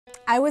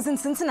I was in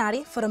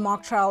Cincinnati for a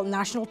mock trial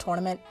national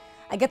tournament.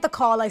 I get the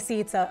call, I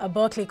see it's a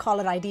Berkeley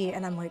caller ID,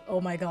 and I'm like,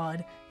 oh my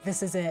God,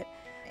 this is it.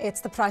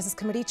 It's the prizes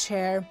committee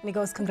chair, and he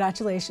goes,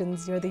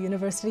 congratulations, you're the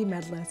university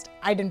medalist.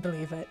 I didn't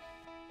believe it.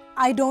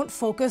 I don't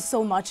focus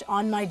so much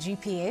on my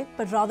GPA,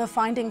 but rather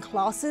finding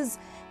classes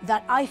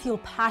that I feel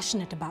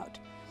passionate about.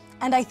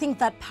 And I think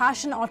that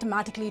passion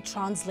automatically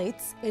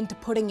translates into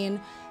putting in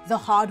the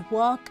hard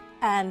work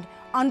and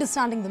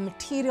understanding the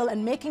material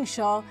and making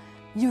sure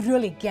you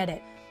really get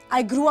it.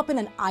 I grew up in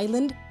an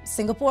island,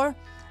 Singapore,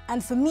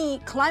 and for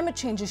me, climate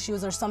change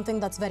issues are something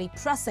that's very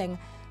pressing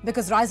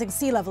because rising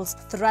sea levels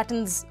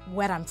threatens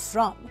where I'm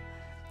from.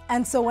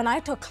 And so when I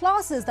took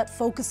classes that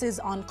focuses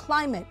on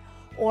climate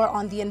or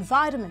on the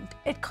environment,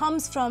 it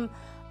comes from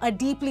a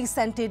deeply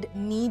centered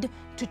need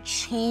to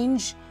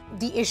change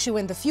the issue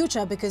in the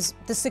future because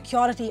the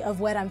security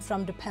of where I'm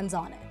from depends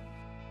on it.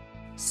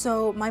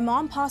 So my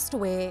mom passed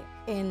away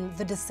in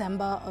the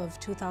December of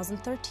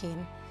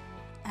 2013,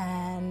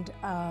 and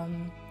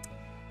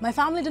my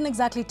family didn't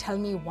exactly tell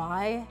me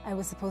why I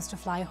was supposed to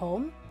fly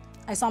home.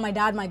 I saw my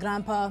dad, my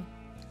grandpa.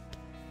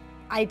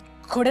 I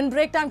couldn't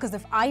break down because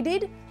if I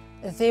did,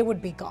 they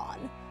would be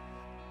gone.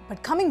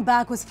 But coming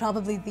back was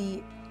probably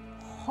the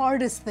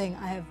hardest thing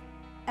I have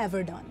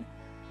ever done.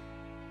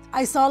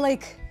 I saw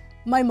like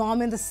my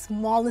mom in the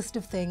smallest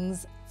of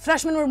things.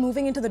 Freshmen were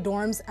moving into the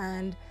dorms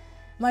and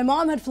my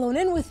mom had flown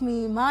in with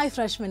me my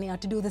freshman year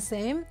to do the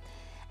same.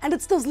 And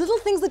it's those little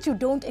things that you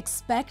don't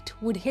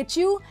expect would hit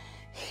you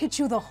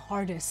the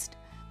hardest.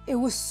 It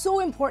was so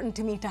important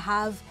to me to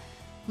have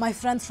my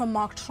friends from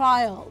mock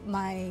trial,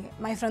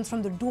 my friends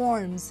from the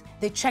dorms.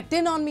 They checked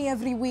in on me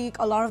every week.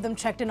 A lot of them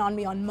checked in on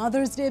me on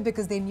Mother's Day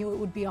because they knew it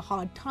would be a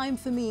hard time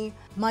for me.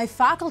 My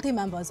faculty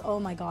members, oh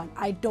my God,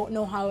 I don't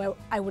know how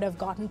I would have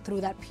gotten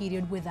through that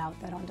period without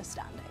that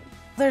understanding.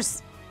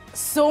 There's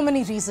so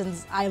many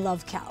reasons I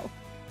love Cal.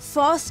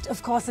 First,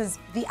 of course, is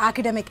the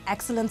academic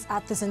excellence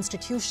at this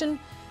institution.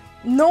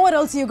 Nowhere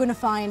else you're going to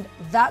find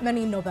that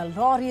many Nobel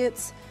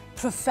laureates,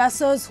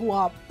 professors who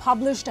are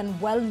published and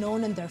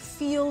well-known in their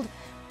field,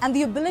 and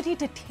the ability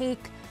to take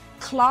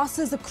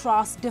classes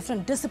across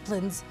different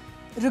disciplines,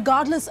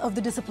 regardless of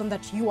the discipline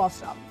that you are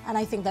from. And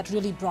I think that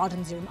really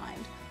broadens your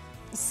mind.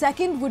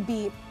 Second would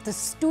be the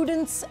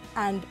students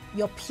and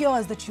your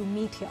peers that you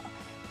meet here.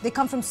 They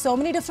come from so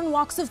many different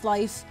walks of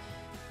life.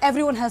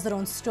 Everyone has their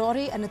own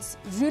story, and it's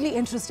really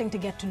interesting to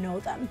get to know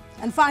them.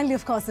 And finally,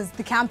 of course, is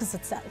the campus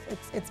itself.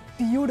 It's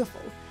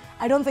beautiful.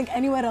 I don't think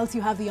anywhere else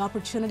you have the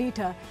opportunity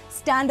to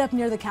stand up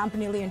near the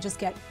campanile and just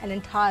get an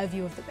entire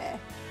view of the bay.